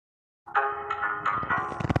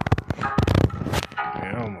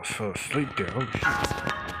Man, I almost fell asleep there. Holy shit. I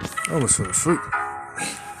almost fell asleep.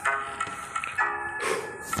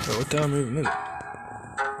 Yo, what time even is it? Man,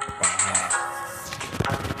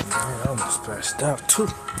 I almost passed out too.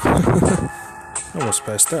 I almost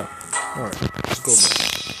passed out. Alright, let's go back.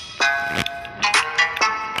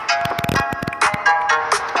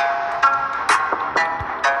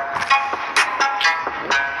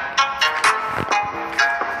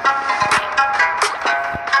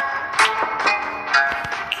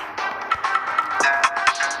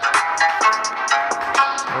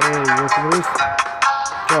 Hey, you want some of this?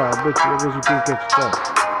 Try, I bet you can catch a try.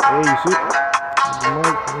 Hey, you see? The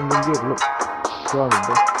mic, and then get, look. Try me,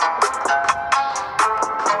 bro.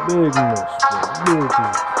 Big mess, bro. Big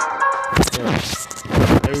mess. Alright.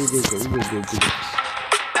 There we go, we go.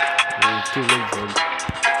 Too late, baby.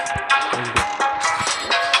 There we go.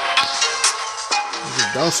 There's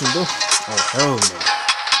a dolphin, bro. Oh, hell no.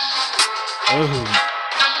 Oh.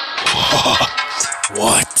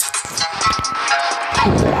 What?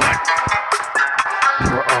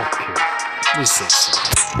 Bro, okay. This is so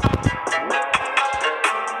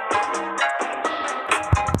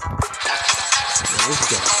this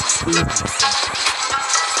guy.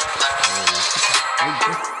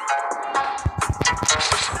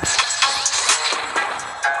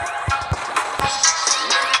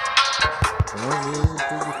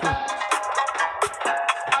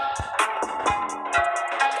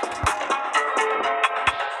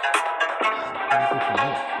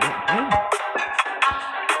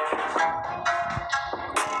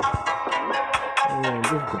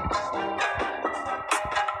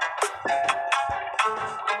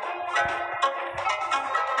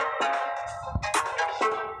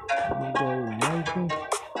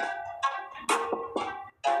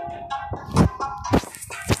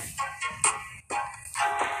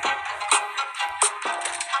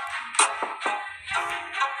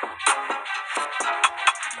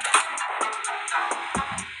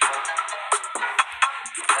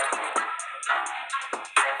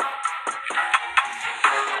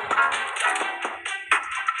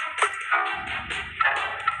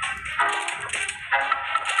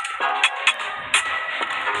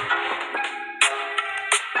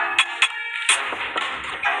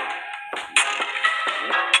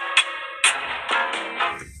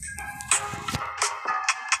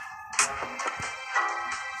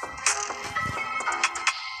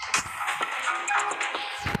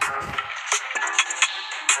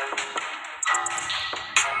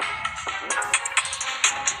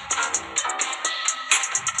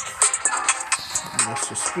 That's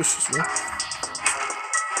suspicious, man.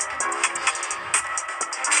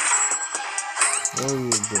 There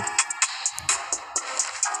you go.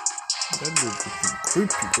 That dude looking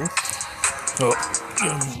creepy, bro. Oh,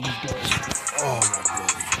 these guys. Oh my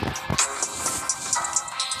god.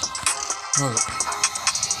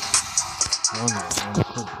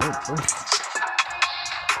 Bro.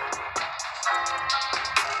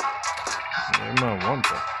 They might want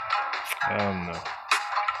that. I don't know.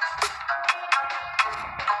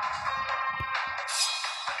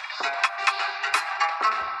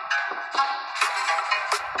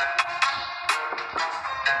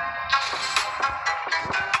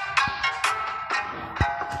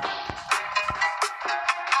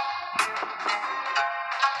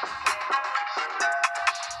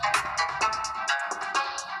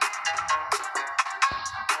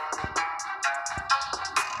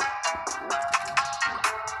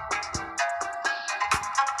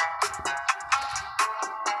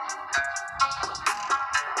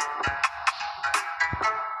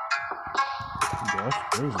 That's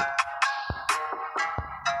crazy.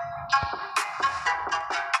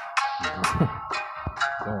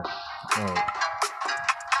 Oh, alright.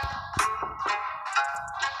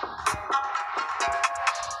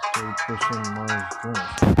 Pushing Mars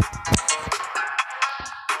Jones.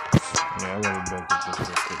 Yeah, I gotta back up this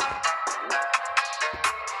real quick.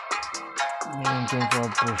 Man, jump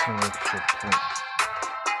out pushing extra point.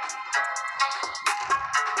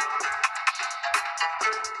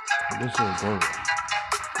 This is over.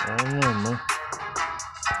 I don't know, man.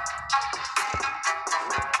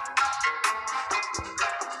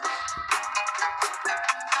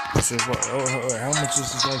 So how much is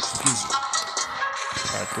this execution?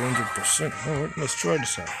 300%. Alright, let's try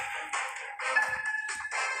this out.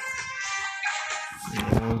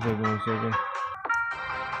 One second.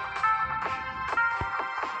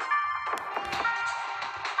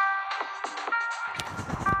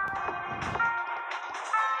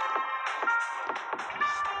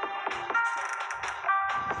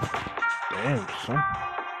 Damn, son.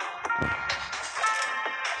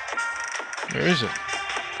 Where is it?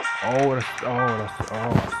 Oh, that's, I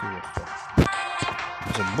see it.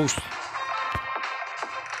 It's a boost.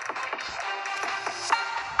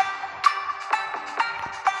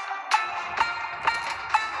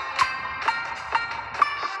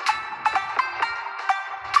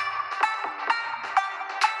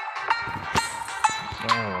 Oh,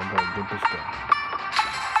 I gotta get this guy.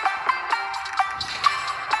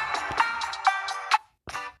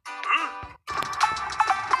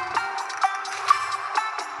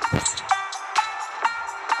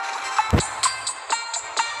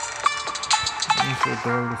 What the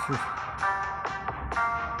hell is this?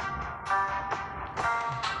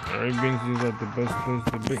 R.i.P is at the best place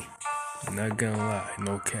to be. Not gonna lie,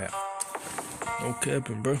 no cap. No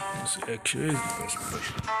capping, bro. This actually is the best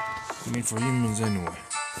place. I mean, for humans anyway.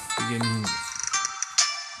 Beginning humans.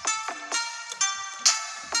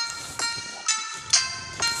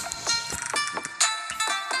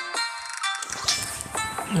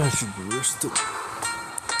 I should be real stupid.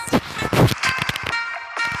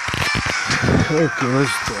 Okay,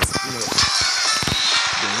 let's start.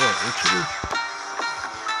 What, actually?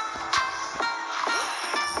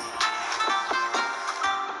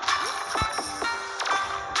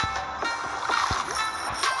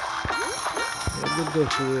 Get that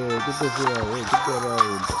shit out of here. Get that out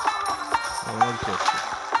of here. I like that shit.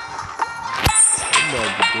 I'm about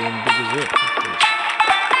to be damn big as it.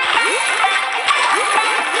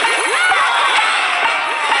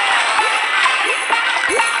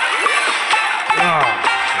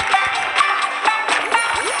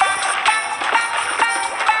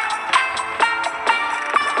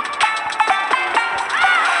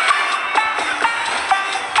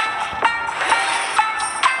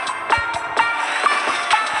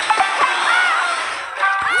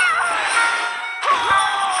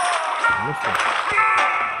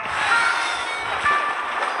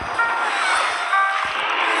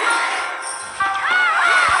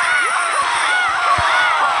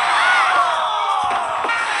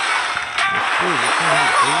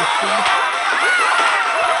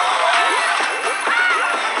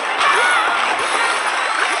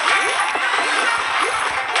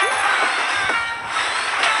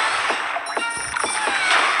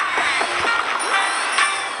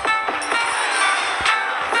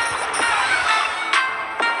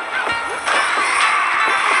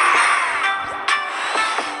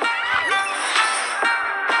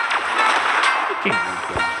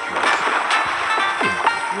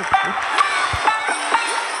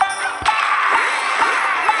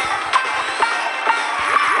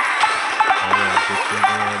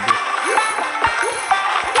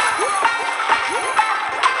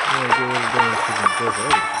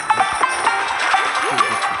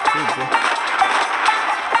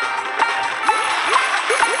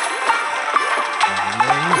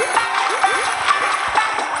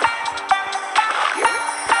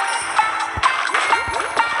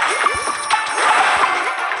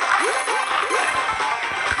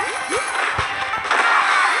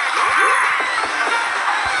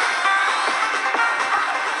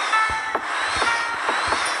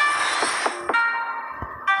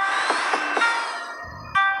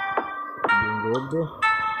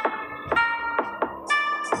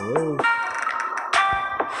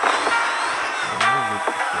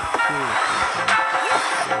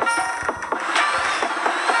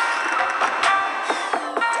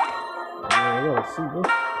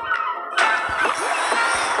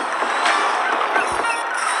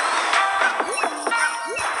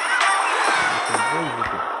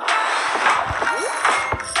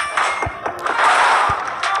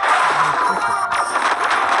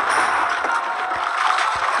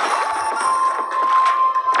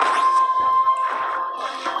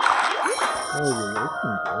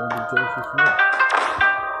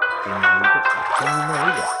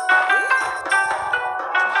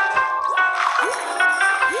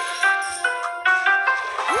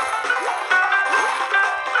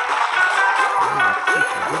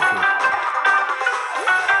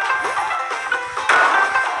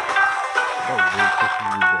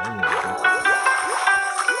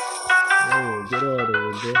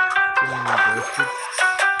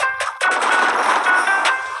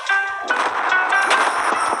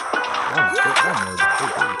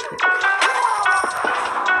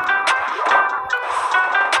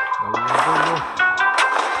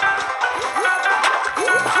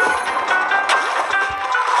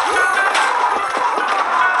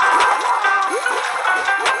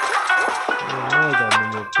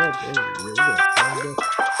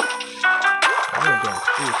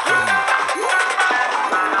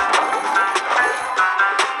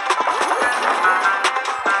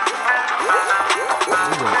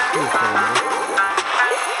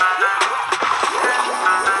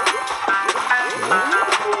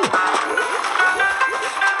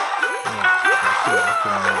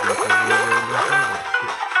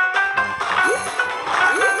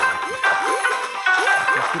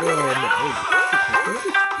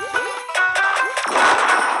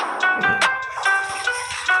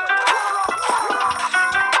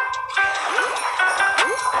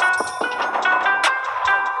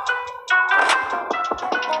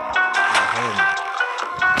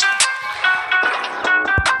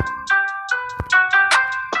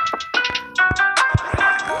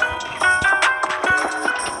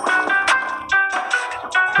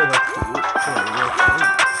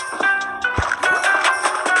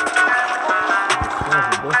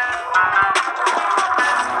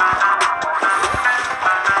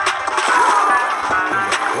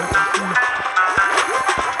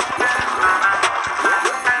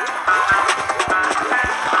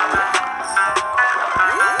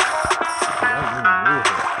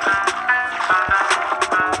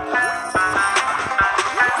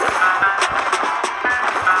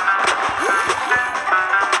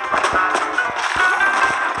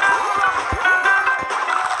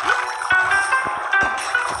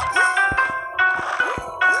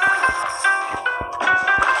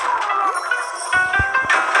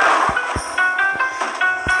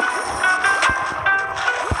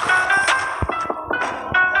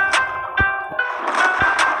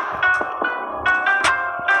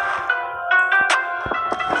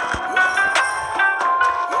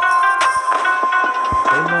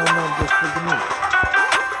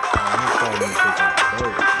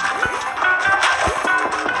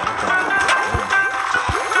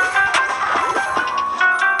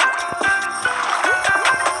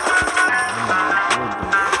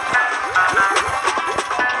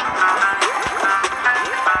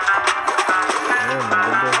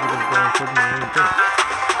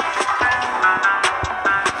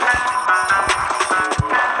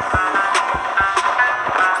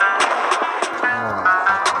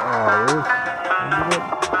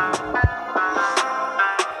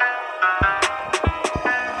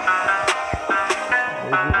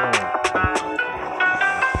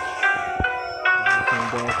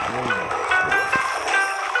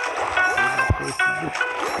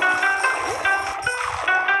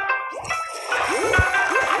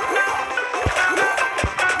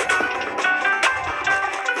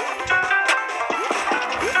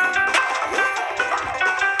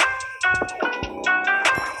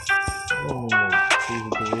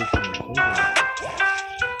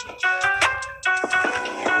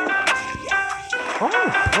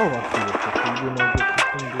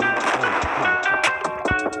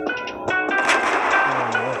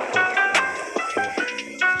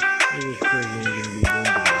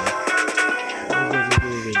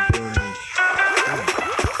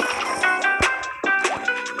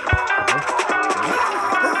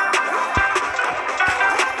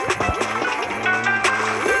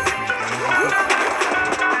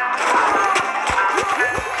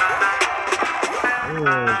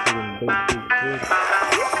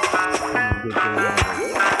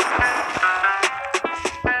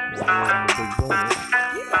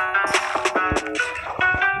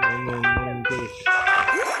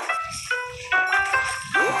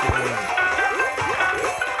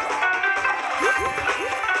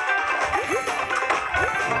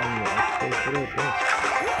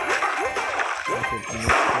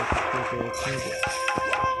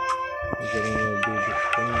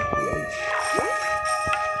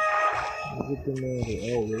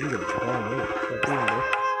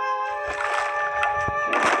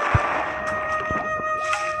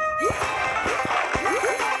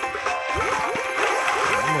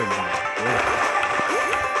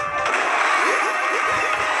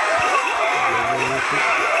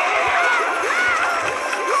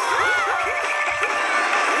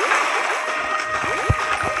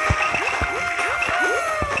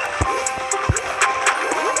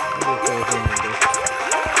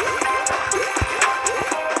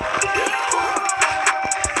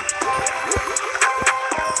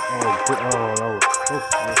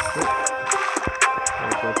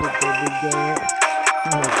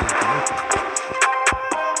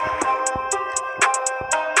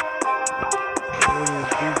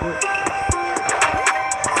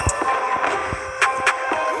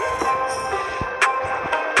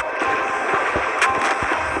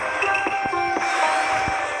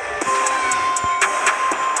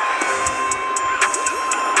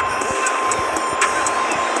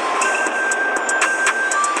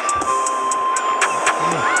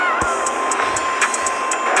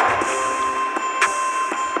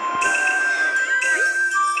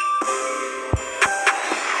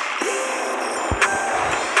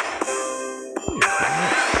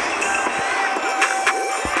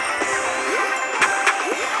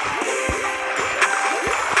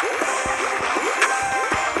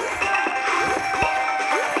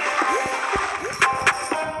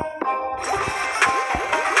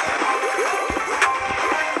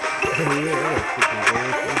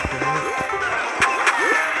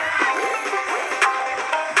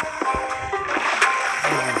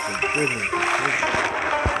 goodness.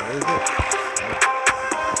 There we go.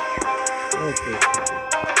 Okay.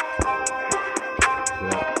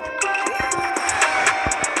 Yeah.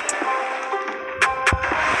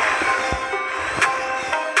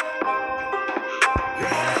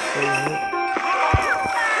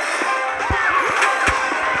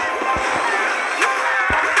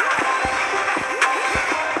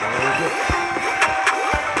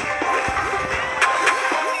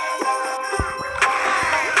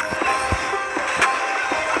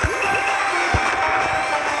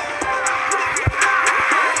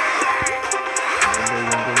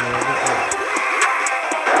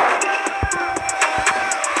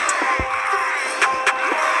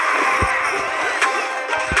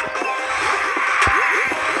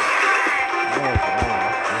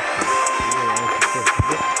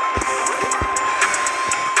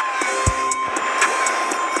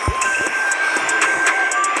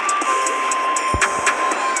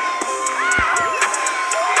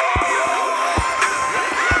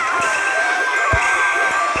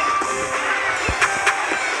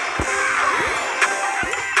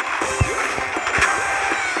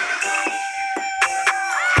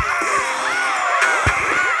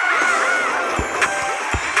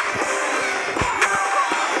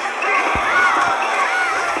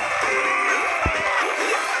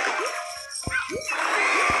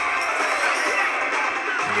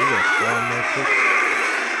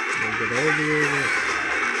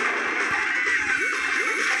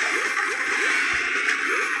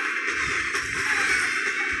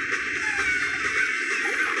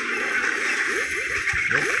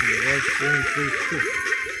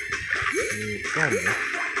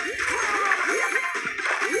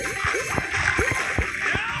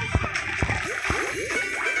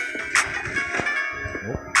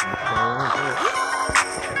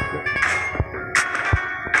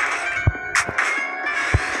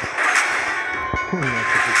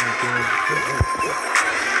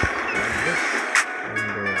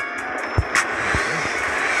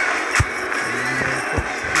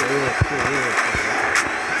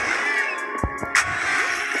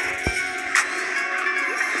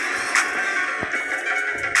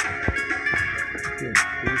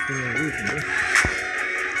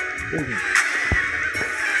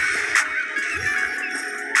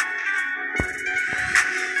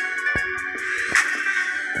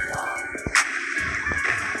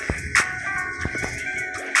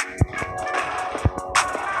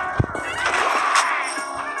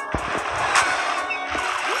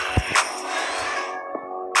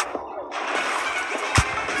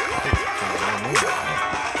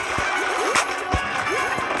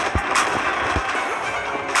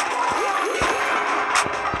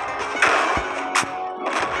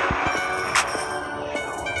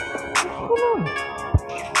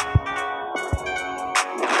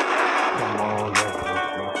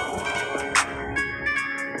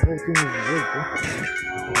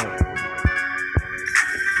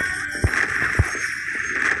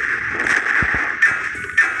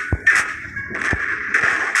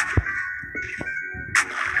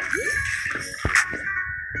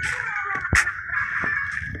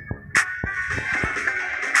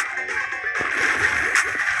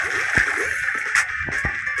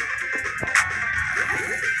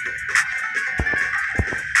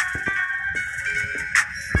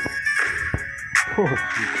 Oh,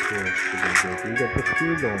 you got the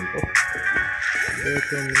speed on. Oh, there's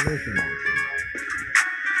the animation on.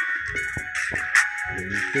 So you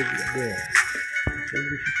should be there. So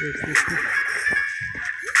you should just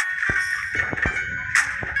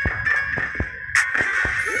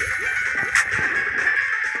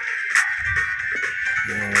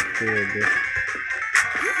now I feel this.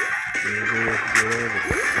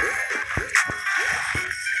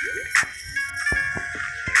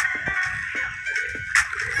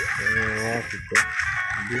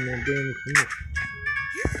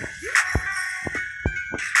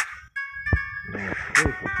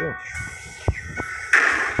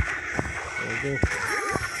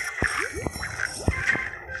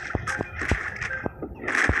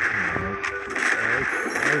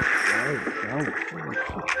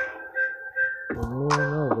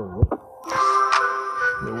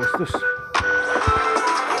 What's this?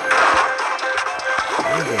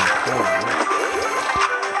 Anything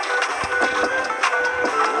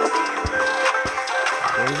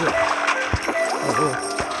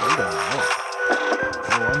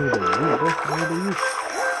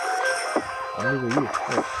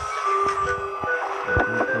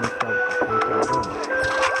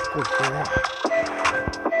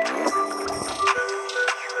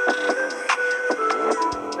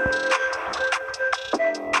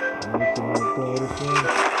like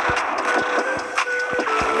that?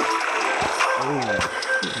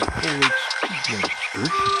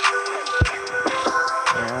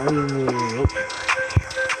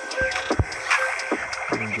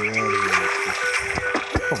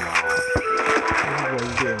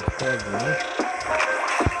 heavy, you know?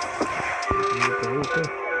 You need the whole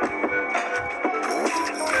thing.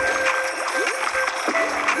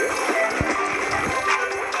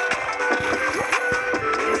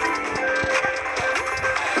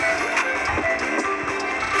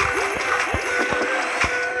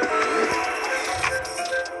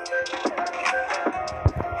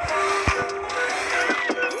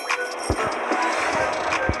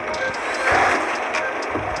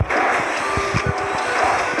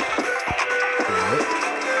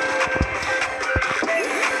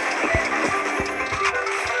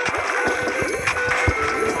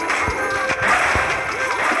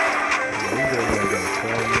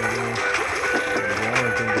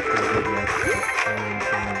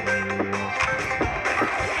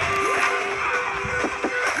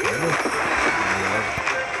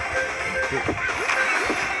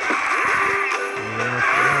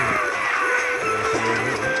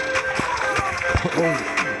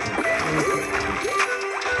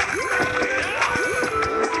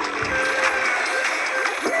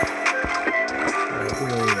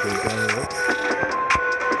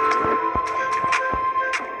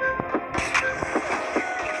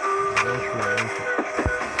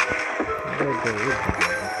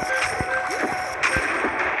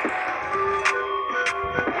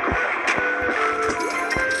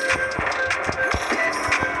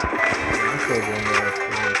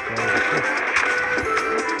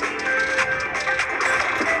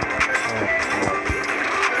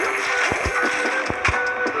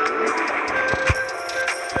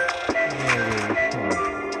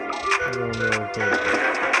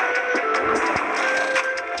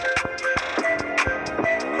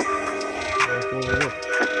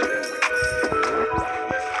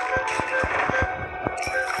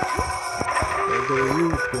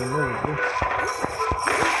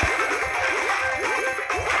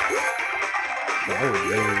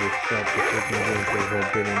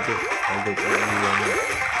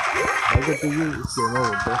 I'll get to you if you know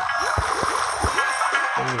it, bro.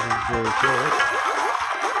 This is very cool.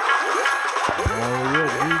 Oh, yeah,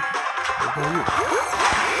 dude. It's on you.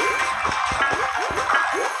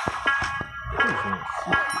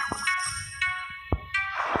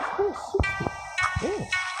 Oh.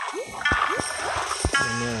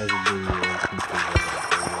 And now I can do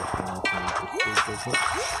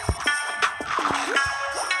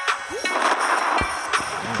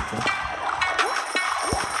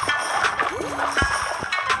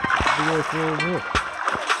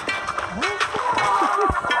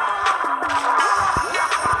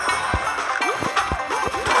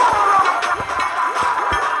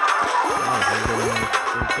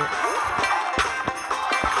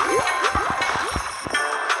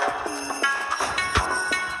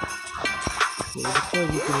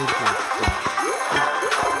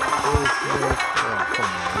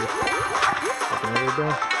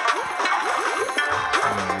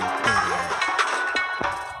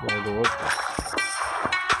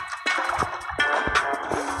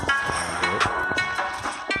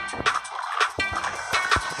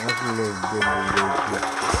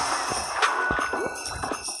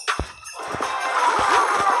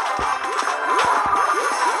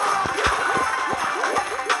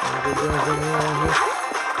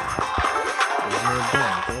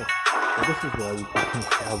This is why we can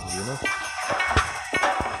travel, you know?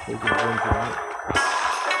 We can run through it.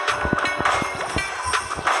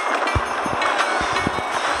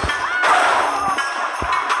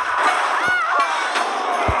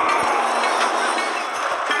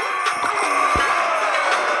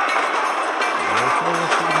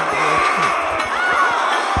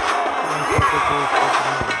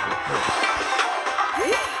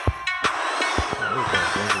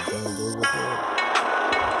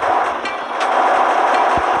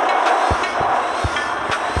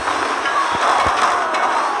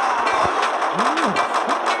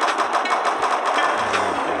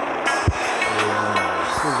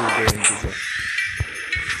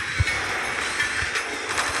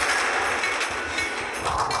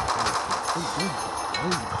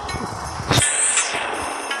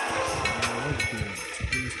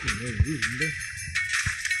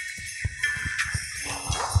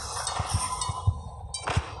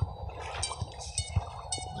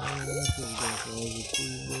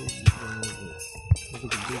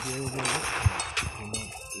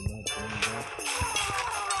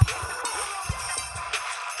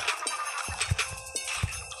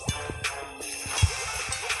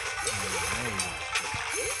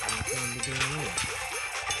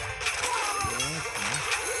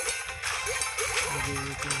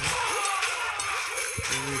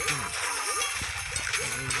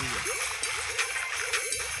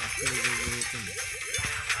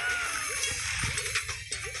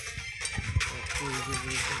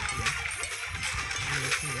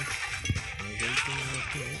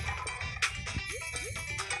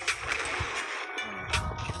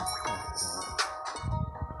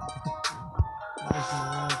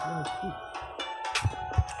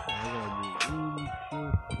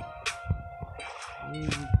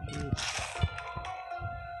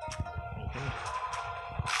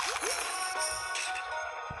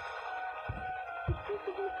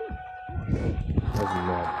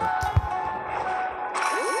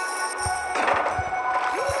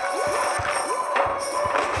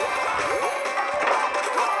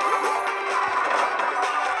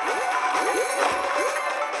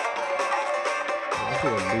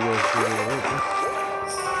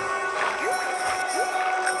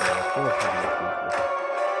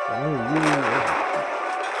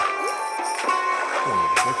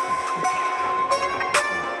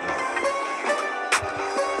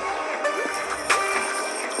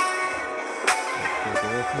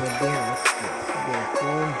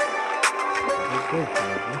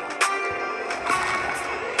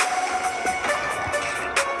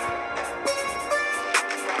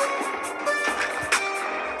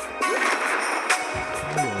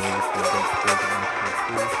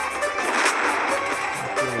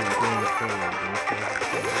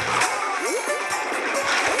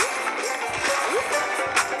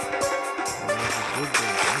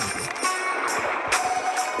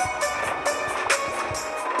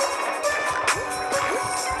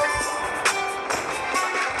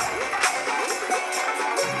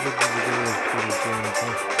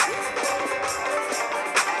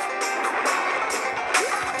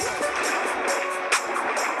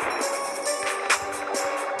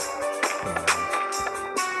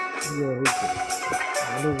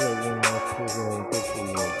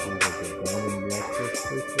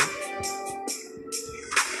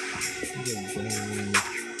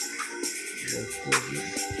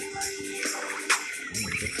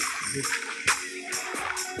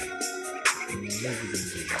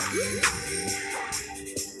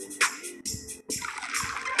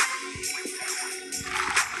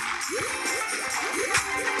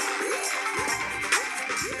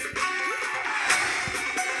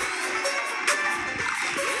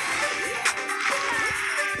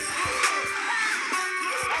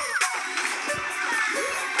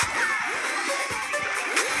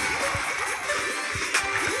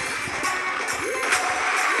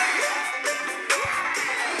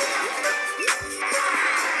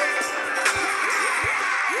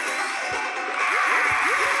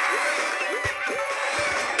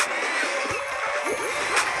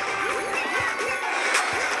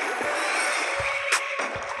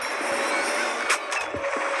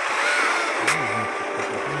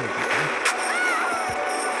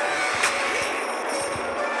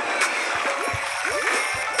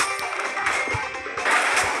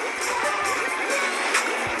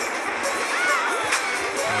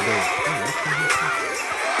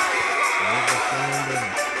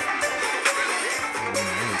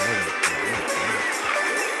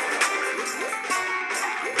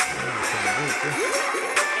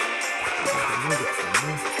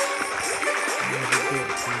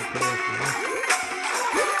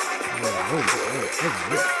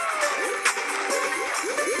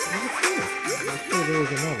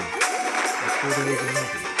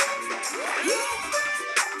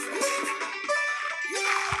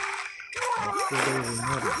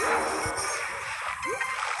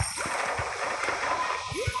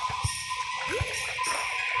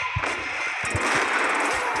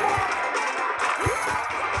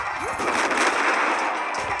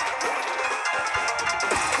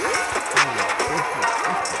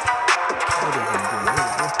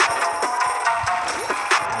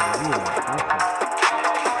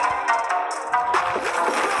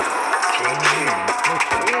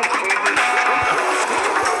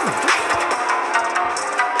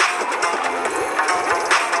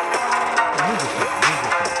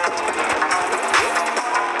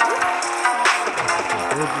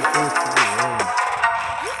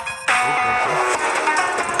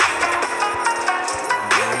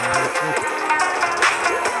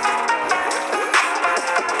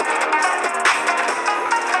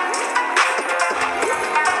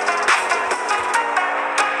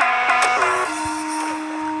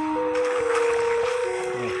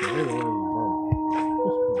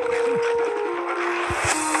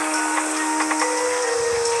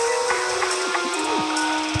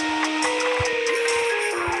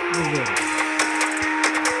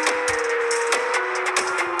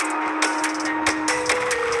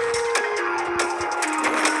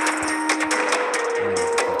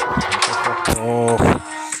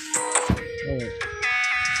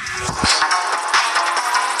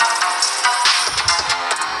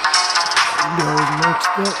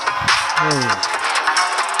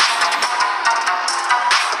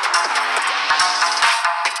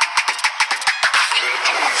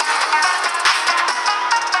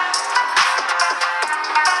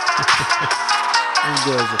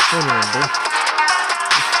 guys are funny one, bro.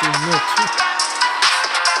 It's too much.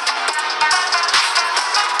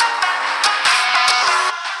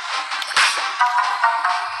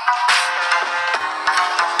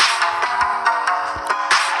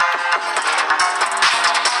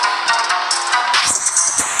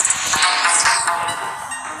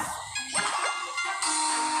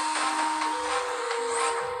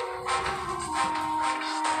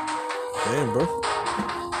 Damn, bro.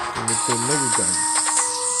 Let me put another guy.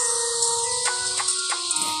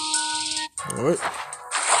 Alright.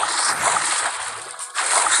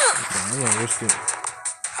 I'm not risking it.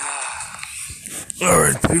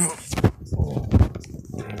 Alright, people.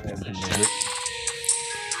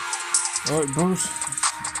 Alright, bros.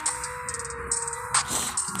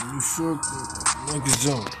 New shark like a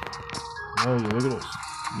zone. Oh yeah, look at this.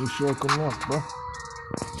 New shark unlocked, bro.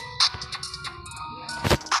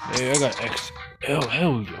 Hey, I got XL.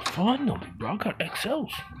 Hell yeah, finally, bro. I got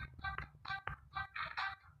XLs.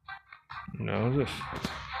 No, what's this?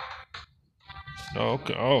 Oh,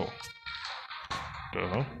 okay. Oh. The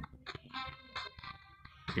hell?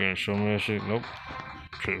 You gonna show me that shit? Nope.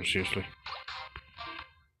 Seriously.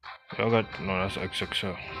 Y'all got. No, that's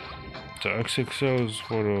XXL. The XXL is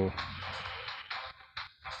for the.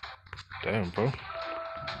 Damn, bro.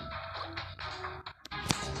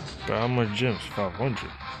 But how much gems? 500.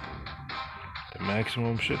 The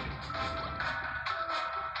maximum shit.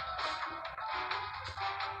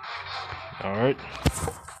 Alright.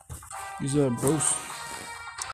 These are bros.